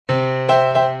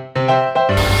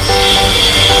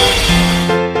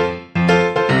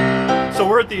So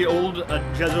we're at the old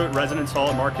Jesuit residence hall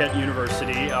at Marquette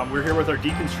University. We're here with our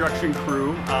deconstruction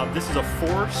crew. This is a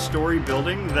 4-story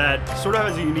building that sort of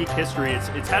has a unique history.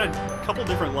 It's had a couple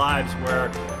different lives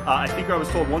where I think I was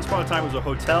told once upon a time it was a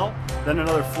hotel, then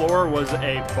another floor was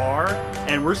a bar,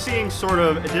 and we're seeing sort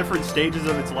of different stages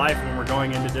of its life when we're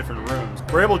going into different rooms.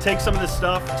 We're able to take some of this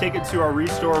stuff, take it to our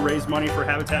ReStore, raise money for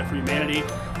Habitat for Humanity,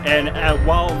 and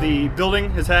while the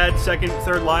building has had second,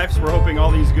 third lives, we're hoping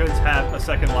all these goods have a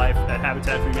second life at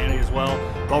Habitat for Humanity as well,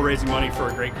 while raising money for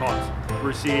a great cause.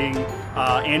 We're seeing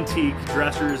antique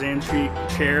dressers, antique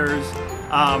chairs.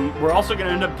 We're also going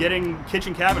to end up getting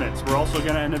kitchen cabinets. We're also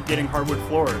going to end up getting hardwood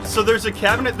floors. So there's a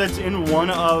cabinet that's in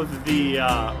one of the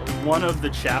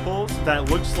chapels that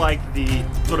looks like the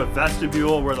sort of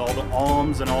vestibule where all the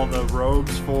alms and all the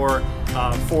robes for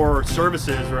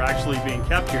services are actually being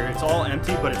kept here. It's all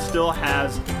empty, but it still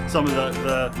has some of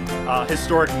the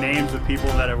historic names of people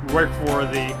that have worked for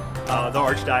the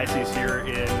Archdiocese here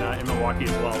in Milwaukee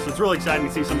as well. So it's really exciting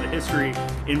to see some of the history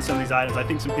in some of these items. I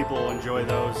think some people will enjoy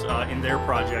those in their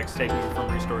projects, taking them from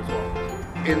ReStore as well.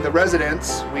 In the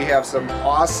residence, we have some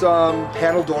awesome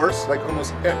panel doors, like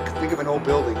almost think of an old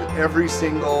building. Every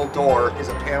single door is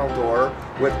a panel door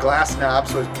with glass knobs,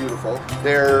 so it's beautiful.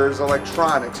 There's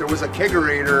electronics. There was a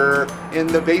kegerator in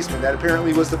the basement that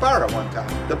apparently was the bar at one time.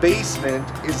 The basement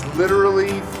is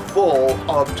literally full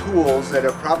of tools that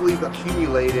have probably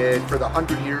accumulated for the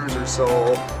 100 years or so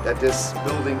that this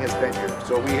building has been here.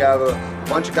 So we have a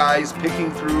bunch of guys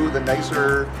picking through the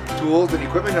nicer tools and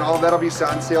equipment, and all of that'll be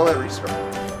on sale at ReStore.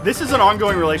 This is an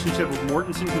ongoing relationship with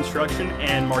Mortensen Construction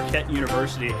and Marquette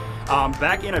University.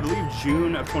 Back in, I believe,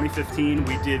 June of 2015,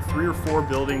 we did 3 or 4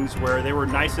 buildings where they were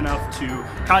nice enough to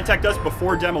contact us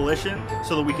before demolition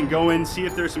so that we can go in, see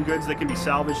if there's some goods that can be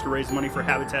salvaged to raise money for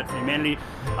Habitat for Humanity,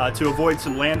 to avoid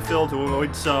some landfill, to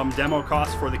avoid some demo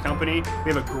costs for the company.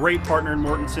 We have a great partner in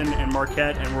Mortensen and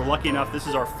Marquette, and we're lucky enough, this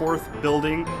is our 4th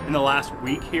building in the last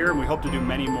week here, and we hope to do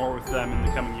many more with them in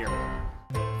the coming year.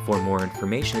 For more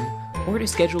information, or to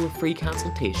schedule a free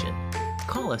consultation,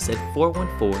 call us at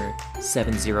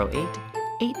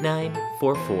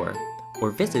 414-708-8944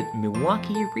 or visit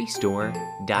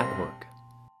MilwaukeeReStore.org.